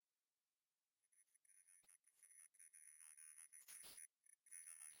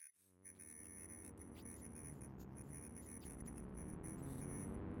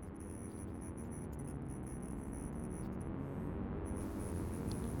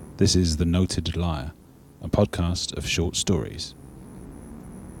This is The Noted Liar, a podcast of short stories.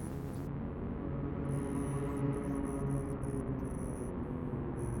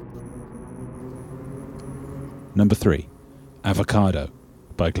 Number 3, Avocado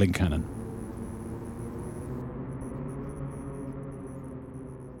by Glyn Cannon.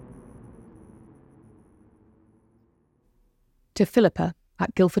 To Philippa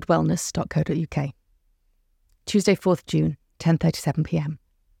at guildfordwellness.co.uk. Tuesday, 4th June, 10:37 p.m.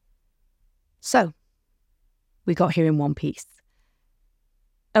 So, we got here in one piece.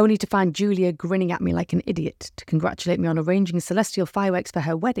 Only to find Julia grinning at me like an idiot to congratulate me on arranging celestial fireworks for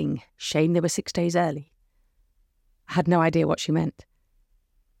her wedding. Shame they were 6 days early. I had no idea what she meant.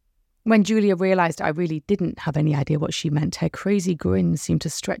 When Julia realised I really didn't have any idea what she meant, her crazy grin seemed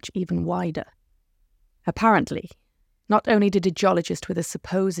to stretch even wider. Apparently, not only did a geologist with a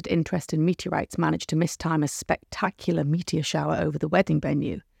supposed interest in meteorites manage to mistime a spectacular meteor shower over the wedding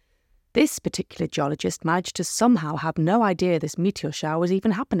venue, this particular geologist managed to somehow have no idea this meteor shower was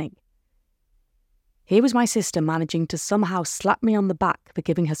even happening. Here was my sister managing to somehow slap me on the back for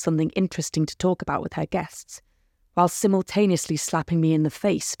giving her something interesting to talk about with her guests, while simultaneously slapping me in the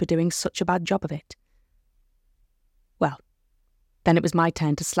face for doing such a bad job of it. Well, then it was my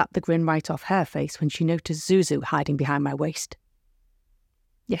turn to slap the grin right off her face when she noticed Zuzu hiding behind my waist.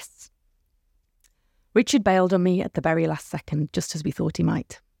 Yes. Richard bailed on me at the very last second, just as we thought he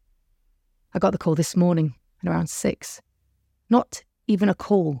might. I got the call this morning at around 6. Not even a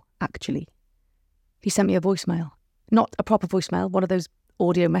call, actually. He sent me a voicemail. Not a proper voicemail, one of those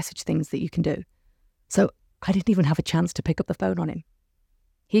audio message things that you can do. So I didn't even have a chance to pick up the phone on him.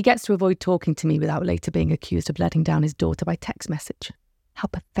 He gets to avoid talking to me without later being accused of letting down his daughter by text message. How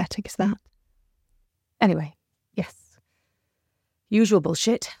pathetic is that? Anyway, yes. Usual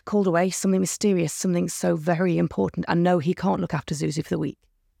bullshit, called away, something mysterious, something so very important, and no, he can't look after Zuzu for the week.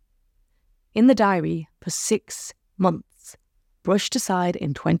 In the diary for 6 months, brushed aside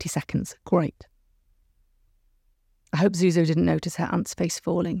in 20 seconds. Great. I hope Zuzu didn't notice her aunt's face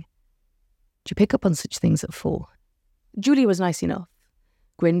falling. Do you pick up on such things at 4? Julia was nice enough.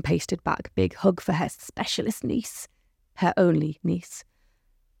 Grin pasted back, big hug for her specialist niece, her only niece.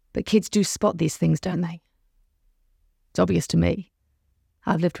 But kids do spot these things, don't they? It's obvious to me.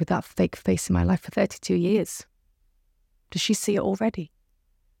 I've lived with that fake face in my life for 32 years. Does she see it already?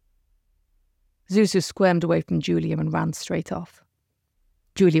 Zuzu squirmed away from Julia and ran straight off.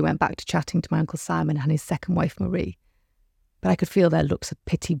 Julia went back to chatting to my Uncle Simon and his second wife Marie, but I could feel their looks of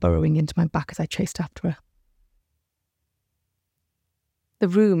pity burrowing into my back as I chased after her. The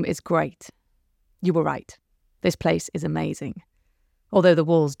room is great. You were right. This place is amazing, although the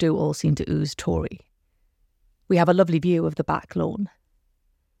walls do all seem to ooze Tory. We have a lovely view of the back lawn.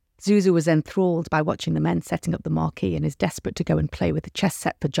 Zuzu was enthralled by watching the men setting up the marquee and is desperate to go and play with the chess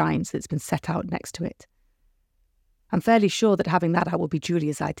set for giants that's been set out next to it. I'm fairly sure that having that out will be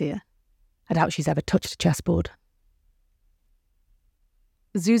Julia's idea. I doubt she's ever touched a chessboard.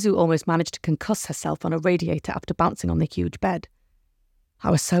 Zuzu almost managed to concuss herself on a radiator after bouncing on the huge bed.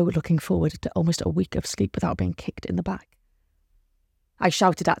 I was so looking forward to almost a week of sleep without being kicked in the back. I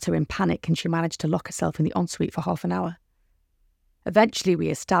shouted at her in panic and she managed to lock herself in the ensuite for half an hour. Eventually we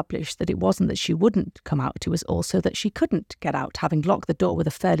established that it wasn't that she wouldn't come out, it was also that she couldn't get out, having locked the door with a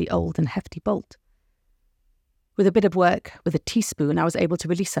fairly old and hefty bolt. With a bit of work, with a teaspoon, I was able to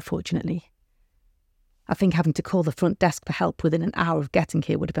release her, fortunately. I think having to call the front desk for help within an hour of getting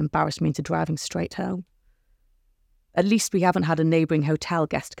here would have embarrassed me into driving straight home. At least we haven't had a neighbouring hotel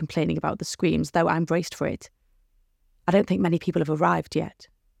guest complaining about the screams, though I'm braced for it. I don't think many people have arrived yet.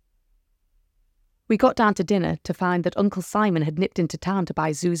 We got down to dinner to find that Uncle Simon had nipped into town to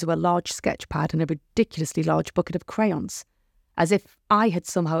buy Zuzu a large sketch pad and a ridiculously large bucket of crayons, as if I had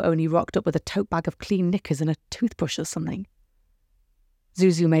somehow only rocked up with a tote bag of clean knickers and a toothbrush or something.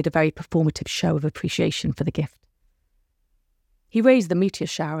 Zuzu made a very performative show of appreciation for the gift. He raised the meteor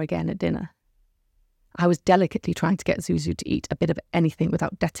shower again at dinner. I was delicately trying to get Zuzu to eat a bit of anything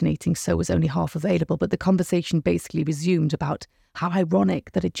without detonating, so was only half available, but the conversation basically resumed about how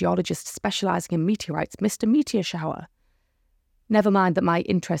ironic that a geologist specialising in meteorites missed a meteor shower. Never mind that my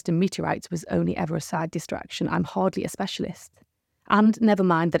interest in meteorites was only ever a side distraction. I'm hardly a specialist. And never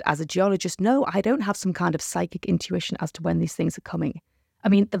mind that as a geologist, no, I don't have some kind of psychic intuition as to when these things are coming. I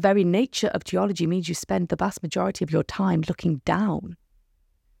mean, the very nature of geology means you spend the vast majority of your time looking down.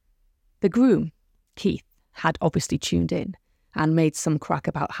 The groom, Keith, had obviously tuned in and made some crack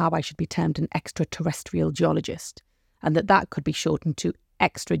about how I should be termed an extraterrestrial geologist, and that could be shortened to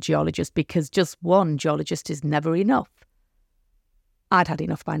extra geologist because just one geologist is never enough. I'd had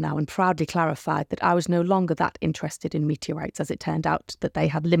enough by now and proudly clarified that I was no longer that interested in meteorites, as it turned out that they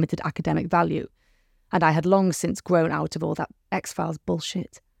had limited academic value, and I had long since grown out of all that X-Files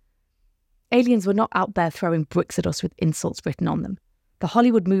bullshit. Aliens were not out there throwing bricks at us with insults written on them. The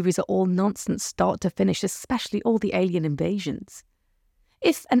Hollywood movies are all nonsense start to finish, especially all the alien invasions.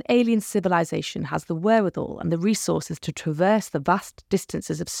 If an alien civilization has the wherewithal and the resources to traverse the vast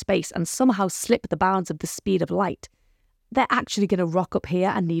distances of space and somehow slip the bounds of the speed of light, they're actually going to rock up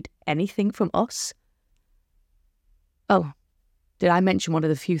here and need anything from us? Oh, did I mention one of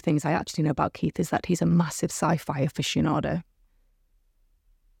the few things I actually know about Keith is that he's a massive sci-fi aficionado?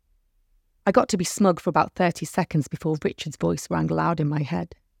 I got to be smug for about 30 seconds before Richard's voice rang loud in my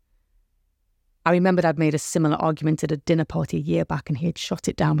head. I remembered I'd made a similar argument at a dinner party a year back and he had shot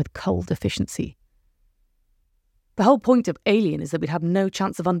it down with cold efficiency. The whole point of Alien is that we'd have no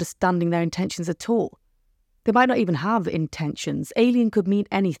chance of understanding their intentions at all. They might not even have intentions. Alien could mean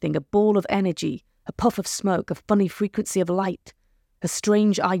anything, a ball of energy, a puff of smoke, a funny frequency of light, a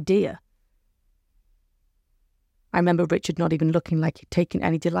strange idea. I remember Richard not even looking like he'd taken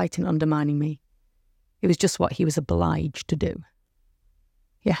any delight in undermining me. It was just what he was obliged to do.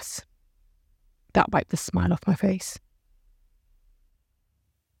 Yes, that wiped the smile off my face.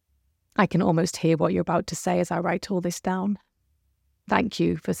 I can almost hear what you're about to say as I write all this down. Thank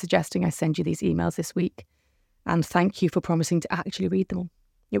you for suggesting I send you these emails this week. And thank you for promising to actually read them all.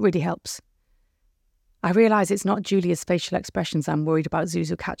 It really helps. I realise it's not Julia's facial expressions I'm worried about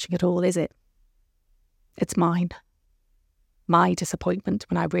Zuzu catching at all, is it? It's mine. My disappointment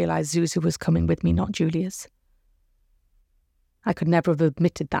when I realised Zuzu was coming with me, not Julia's. I could never have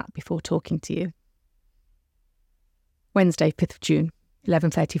admitted that before talking to you. Wednesday, 5th of June,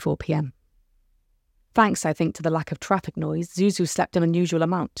 11:34 p.m. Thanks, I think, to the lack of traffic noise, Zuzu slept an unusual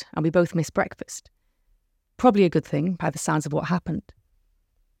amount and we both missed breakfast. Probably a good thing, by the sounds of what happened.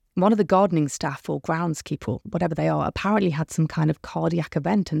 One of the gardening staff or groundskeeper, whatever they are, apparently had some kind of cardiac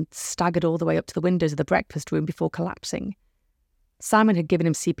event and staggered all the way up to the windows of the breakfast room before collapsing. Simon had given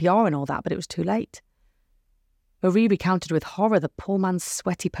him CPR and all that, but it was too late. Marie recounted with horror the poor man's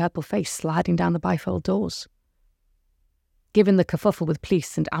sweaty purple face sliding down the bifold doors. Given the kerfuffle with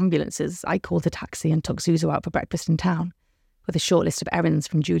police and ambulances, I called a taxi and took Zuzu out for breakfast in town, with a short list of errands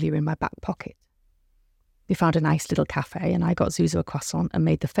from Julia in my back pocket. We found a nice little cafe and I got Zuzu a croissant and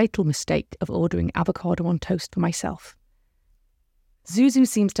made the fatal mistake of ordering avocado on toast for myself. Zuzu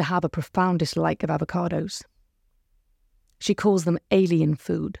seems to have a profound dislike of avocados. She calls them alien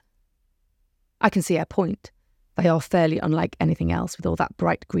food. I can see her point. They are fairly unlike anything else with all that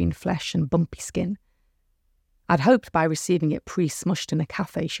bright green flesh and bumpy skin. I'd hoped by receiving it pre-smushed in a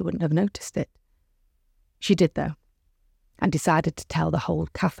cafe she wouldn't have noticed it. She did though, and decided to tell the whole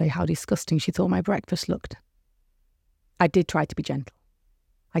cafe how disgusting she thought my breakfast looked. I did try to be gentle.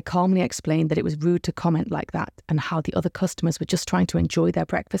 I calmly explained that it was rude to comment like that and how the other customers were just trying to enjoy their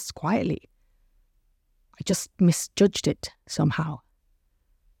breakfasts quietly. I just misjudged it somehow.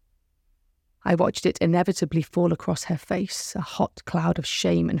 I watched it inevitably fall across her face, a hot cloud of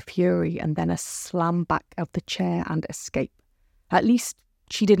shame and fury, and then a slam back of the chair and escape. At least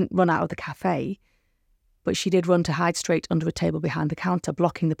she didn't run out of the cafe, but she did run to hide straight under a table behind the counter,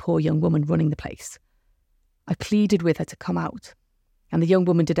 blocking the poor young woman running the place. I pleaded with her to come out, and the young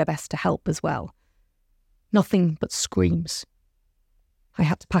woman did her best to help as well. Nothing but screams. I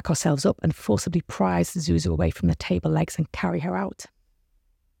had to pack ourselves up and forcibly prise Zuzu away from the table legs and carry her out.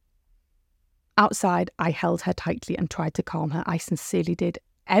 Outside, I held her tightly and tried to calm her. I sincerely did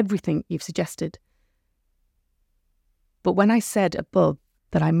everything you've suggested. But when I said above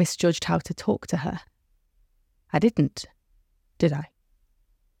that I misjudged how to talk to her, I didn't, did I?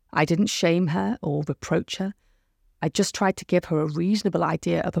 I didn't shame her or reproach her. I just tried to give her a reasonable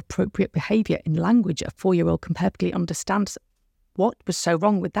idea of appropriate behaviour in language a 4-year-old can perfectly understand. What was so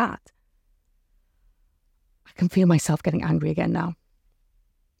wrong with that? I can feel myself getting angry again now.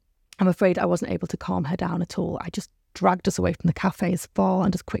 I'm afraid I wasn't able to calm her down at all. I just dragged us away from the cafe as far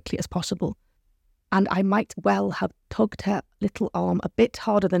and as quickly as possible. And I might well have tugged her little arm a bit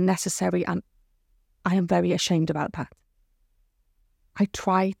harder than necessary, and I am very ashamed about that. I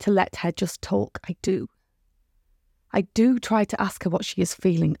try to let her just talk, I do. I do try to ask her what she is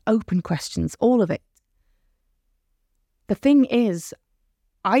feeling, open questions, all of it. The thing is,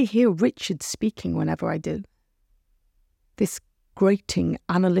 I hear Richard speaking whenever I do. This grating,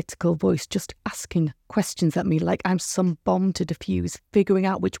 analytical voice just asking questions at me like I'm some bomb to defuse, figuring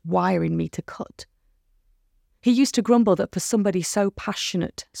out which wire in me to cut. He used to grumble that for somebody so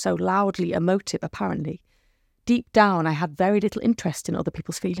passionate, so loudly emotive apparently, deep down I had very little interest in other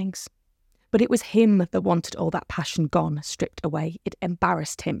people's feelings. But it was him that wanted all that passion gone, stripped away. It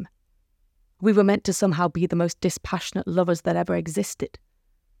embarrassed him. We were meant to somehow be the most dispassionate lovers that ever existed.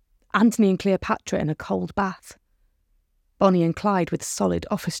 Anthony and Cleopatra in a cold bath. Bonnie and Clyde with solid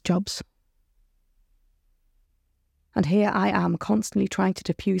office jobs. And here I am constantly trying to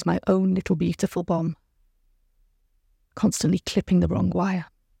defuse my own little beautiful bomb. Constantly clipping the wrong wire.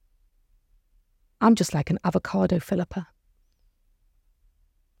 I'm just like an avocado Philippa.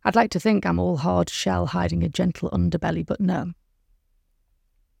 I'd like to think I'm all hard shell hiding a gentle underbelly, but no.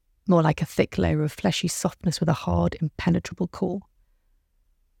 More like a thick layer of fleshy softness with a hard, impenetrable core.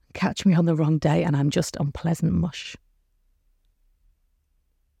 Catch me on the wrong day and I'm just unpleasant mush.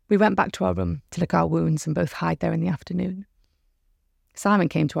 We went back to our room to lick our wounds and both hide there in the afternoon. Simon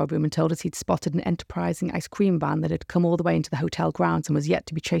came to our room and told us he'd spotted an enterprising ice cream van that had come all the way into the hotel grounds and was yet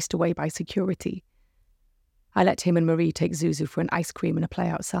to be chased away by security. I let him and Marie take Zuzu for an ice cream and a play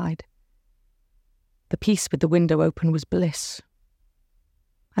outside. The peace with the window open was bliss,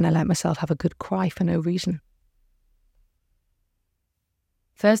 and I let myself have a good cry for no reason.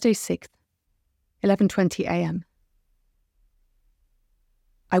 Thursday 6th, 11:20 a.m.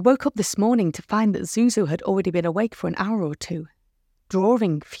 I woke up this morning to find that Zuzu had already been awake for an hour or two,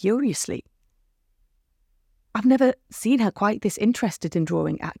 drawing furiously. I've never seen her quite this interested in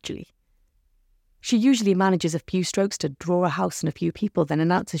drawing, actually. She usually manages a few strokes to draw a house and a few people, then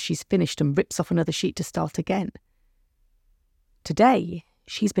announces she's finished and rips off another sheet to start again. Today,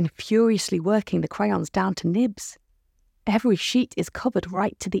 she's been furiously working the crayons down to nibs. Every sheet is covered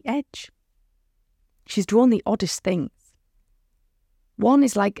right to the edge. She's drawn the oddest things. One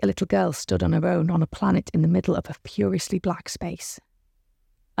is like a little girl stood on her own on a planet in the middle of a furiously black space.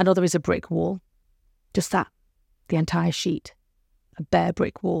 Another is a brick wall. Just that, the entire sheet. A bare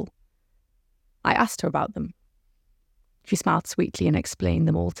brick wall. I asked her about them. She smiled sweetly and explained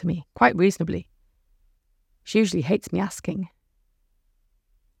them all to me, quite reasonably. She usually hates me asking.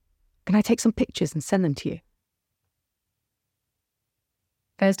 Can I take some pictures and send them to you?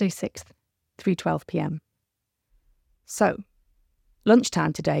 Thursday 6th, 3:12 p.m. So,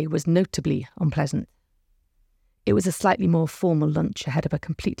 lunchtime today was notably unpleasant. It was a slightly more formal lunch ahead of a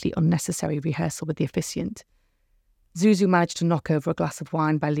completely unnecessary rehearsal with the officiant. Zuzu managed to knock over a glass of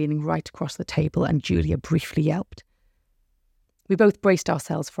wine by leaning right across the table, and Julia briefly yelped. We both braced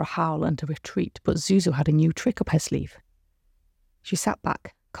ourselves for a howl and a retreat, but Zuzu had a new trick up her sleeve. She sat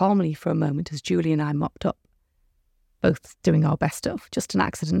back calmly for a moment as Julia and I mopped up, both doing our best of just an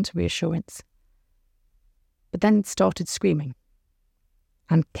accident reassurance. But then started screaming,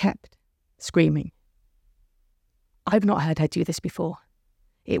 and kept screaming. I've not heard her do this before.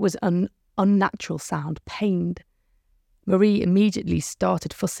 It was an unnatural sound, pained. Marie immediately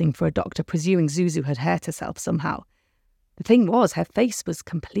started fussing for a doctor, presuming Zuzu had hurt herself somehow. The thing was, her face was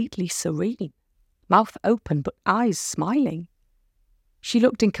completely serene, mouth open but eyes smiling. She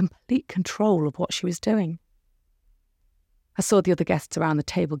looked in complete control of what she was doing. I saw the other guests around the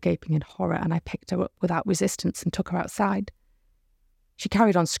table gaping in horror, and I picked her up without resistance and took her outside. She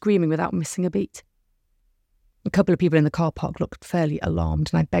carried on screaming without missing a beat. A couple of people in the car park looked fairly alarmed,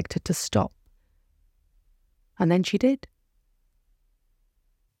 and I begged her to stop. And then she did.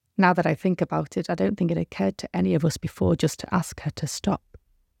 Now that I think about it, I don't think it occurred to any of us before just to ask her to stop.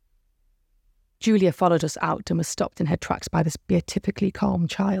 Julia followed us out and was stopped in her tracks by this beatifically calm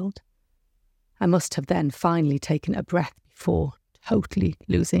child. I must have then finally taken a breath before totally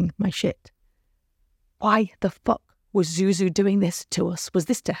losing my shit. Why the fuck was Zuzu doing this to us? Was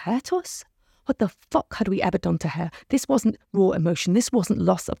this to hurt us? What the fuck had we ever done to her? This wasn't raw emotion. This wasn't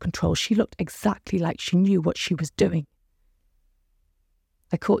loss of control. She looked exactly like she knew what she was doing.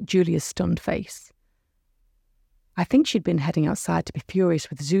 I caught Julia's stunned face. I think she'd been heading outside to be furious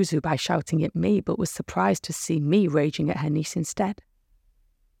with Zuzu by shouting at me, but was surprised to see me raging at her niece instead.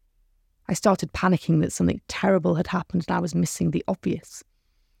 I started panicking that something terrible had happened and I was missing the obvious.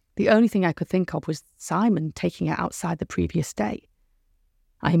 The only thing I could think of was Simon taking her outside the previous day.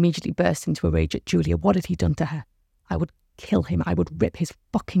 I immediately burst into a rage at Julia. What had he done to her? I would kill him. I would rip his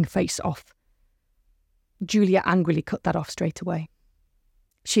fucking face off. Julia angrily cut that off straight away.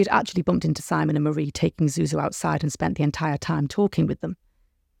 She had actually bumped into Simon and Marie taking Zuzu outside and spent the entire time talking with them.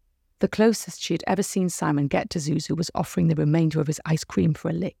 The closest she had ever seen Simon get to Zuzu was offering the remainder of his ice cream for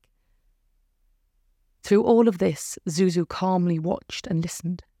a lick. Through all of this, Zuzu calmly watched and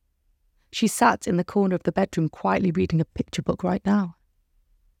listened. She sat in the corner of the bedroom quietly reading a picture book right now.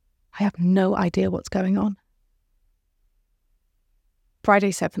 I have no idea what's going on.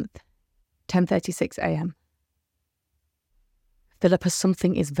 Friday 7th, 10:36 a.m. Philippa,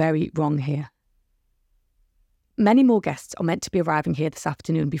 something is very wrong here. Many more guests are meant to be arriving here this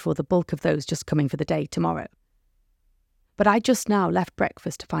afternoon before the bulk of those just coming for the day tomorrow. But I just now left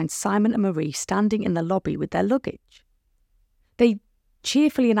breakfast to find Simon and Marie standing in the lobby with their luggage. They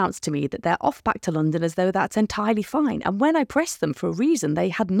cheerfully announced to me that they're off back to London as though that's entirely fine, and when I pressed them for a reason, they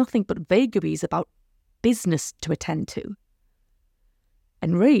had nothing but vagaries about business to attend to.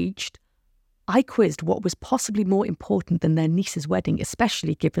 Enraged, I quizzed what was possibly more important than their niece's wedding,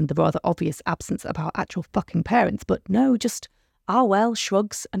 especially given the rather obvious absence of our actual fucking parents, but no, just, well,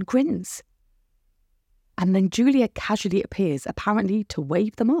 shrugs and grins. And then Julia casually appears, apparently to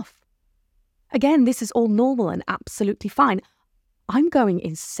wave them off. Again, this is all normal and absolutely fine. I'm going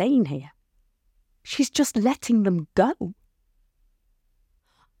insane here. She's just letting them go.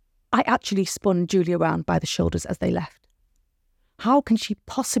 I actually spun Julia around by the shoulders as they left. How can she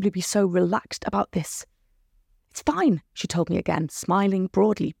possibly be so relaxed about this? It's fine, she told me again, smiling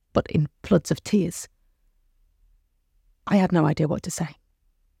broadly, but in floods of tears. I had no idea what to say.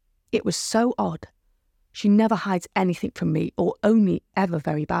 It was so odd. She never hides anything from me, or only ever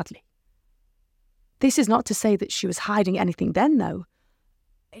very badly. This is not to say that she was hiding anything then, though.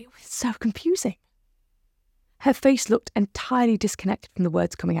 It was so confusing. Her face looked entirely disconnected from the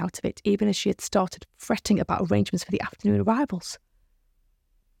words coming out of it, even as she had started fretting about arrangements for the afternoon arrivals.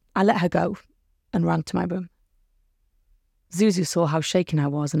 I let her go and ran to my room. Zuzu saw how shaken I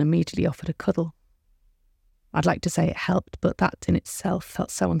was and immediately offered a cuddle. I'd like to say it helped, but that in itself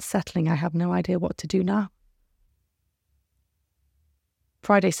felt so unsettling I have no idea what to do now.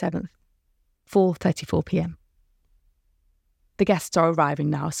 Friday 7th, 4:34 p.m. The guests are arriving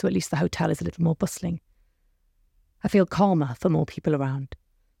now, so at least the hotel is a little more bustling. I feel calmer for more people around.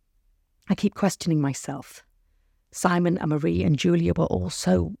 I keep questioning myself. Simon and Marie and Julia were all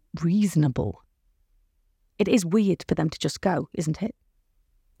so reasonable. It is weird for them to just go, isn't it?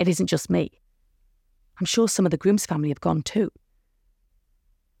 It isn't just me. I'm sure some of the groom's family have gone too.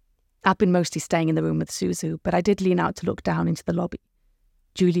 I've been mostly staying in the room with Zuzu, but I did lean out to look down into the lobby.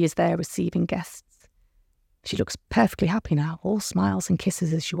 Julie is there receiving guests. She looks perfectly happy now, all smiles and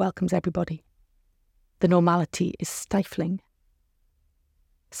kisses as she welcomes everybody. The normality is stifling.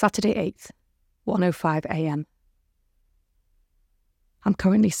 Saturday 8th, 1:05 a.m. I'm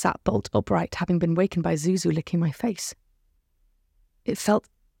currently sat bolt upright, having been wakened by Zuzu licking my face. It felt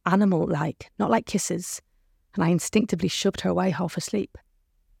animal-like, not like kisses, and I instinctively shoved her away half asleep.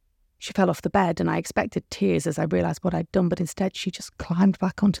 She fell off the bed, and I expected tears as I realised what I'd done, but instead she just climbed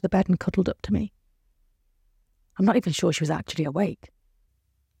back onto the bed and cuddled up to me. I'm not even sure she was actually awake.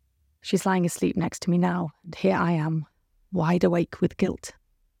 She's lying asleep next to me now, and here I am, wide awake with guilt.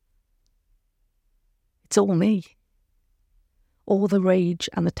 It's all me. All the rage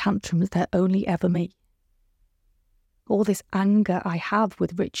and the tantrums, they're only ever me. All this anger I have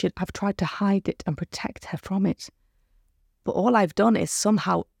with Richard, I've tried to hide it and protect her from it. But all I've done is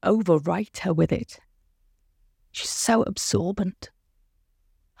somehow overwrite her with it. She's so absorbent.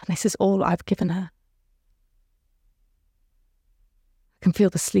 And this is all I've given her. I can feel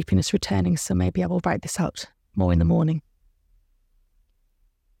the sleepiness returning, so maybe I will write this out more in the morning.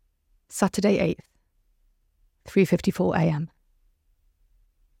 Saturday 8th, 3:54 a.m.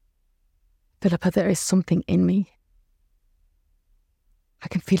 Philippa, there is something in me. I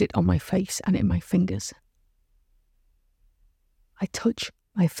can feel it on my face and in my fingers. I touch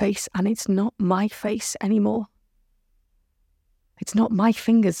my face and it's not my face anymore. It's not my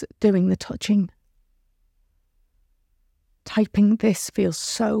fingers doing the touching. Typing this feels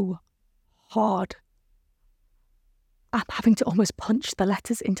so hard. I'm having to almost punch the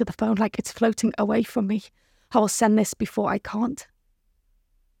letters into the phone like it's floating away from me. I will send this before I can't.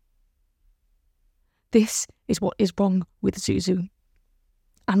 This is what is wrong with Zuzu.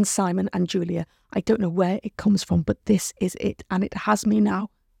 And Simon and Julia. I don't know where it comes from, but this is it, and it has me now.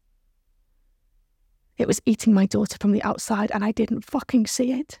 It was eating my daughter from the outside, and I didn't fucking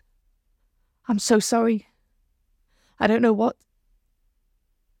see it. I'm so sorry. I don't know what.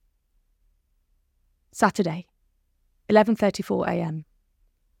 Saturday, 11:34 a.m.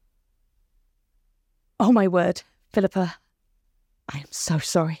 Oh my word, Philippa, I am so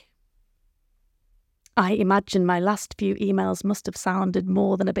sorry. I imagine my last few emails must have sounded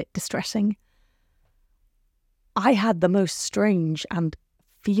more than a bit distressing. I had the most strange and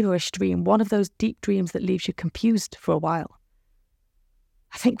feverish dream, one of those deep dreams that leaves you confused for a while.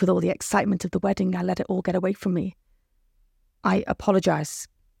 I think with all the excitement of the wedding, I let it all get away from me. I apologise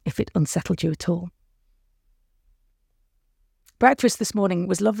if it unsettled you at all. Breakfast this morning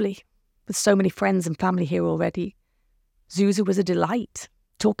was lovely, with so many friends and family here already. Zuzu was a delight,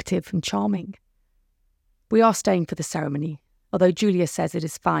 talkative and charming. We are staying for the ceremony, although Julia says it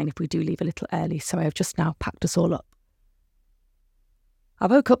is fine if we do leave a little early, so I have just now packed us all up. I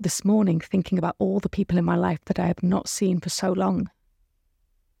woke up this morning thinking about all the people in my life that I have not seen for so long.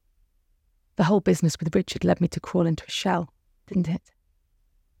 The whole business with Richard led me to crawl into a shell, didn't it?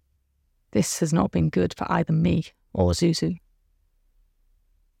 This has not been good for either me or Zuzu.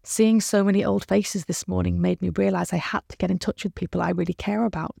 Seeing so many old faces this morning made me realise I had to get in touch with people I really care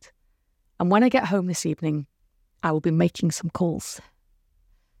about. And when I get home this evening, I will be making some calls.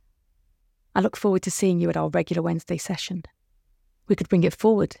 I look forward to seeing you at our regular Wednesday session. We could bring it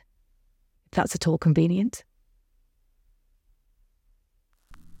forward, if that's at all convenient.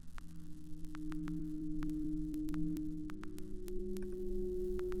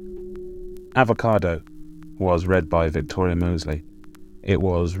 Avocado was read by Victoria Moseley. It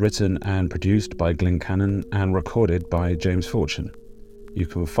was written and produced by Glyn Cannon and recorded by James Fortune. You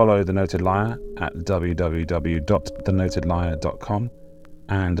can follow The Noted Liar at www.thenotedliar.com,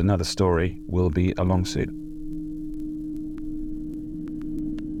 and another story will be along soon.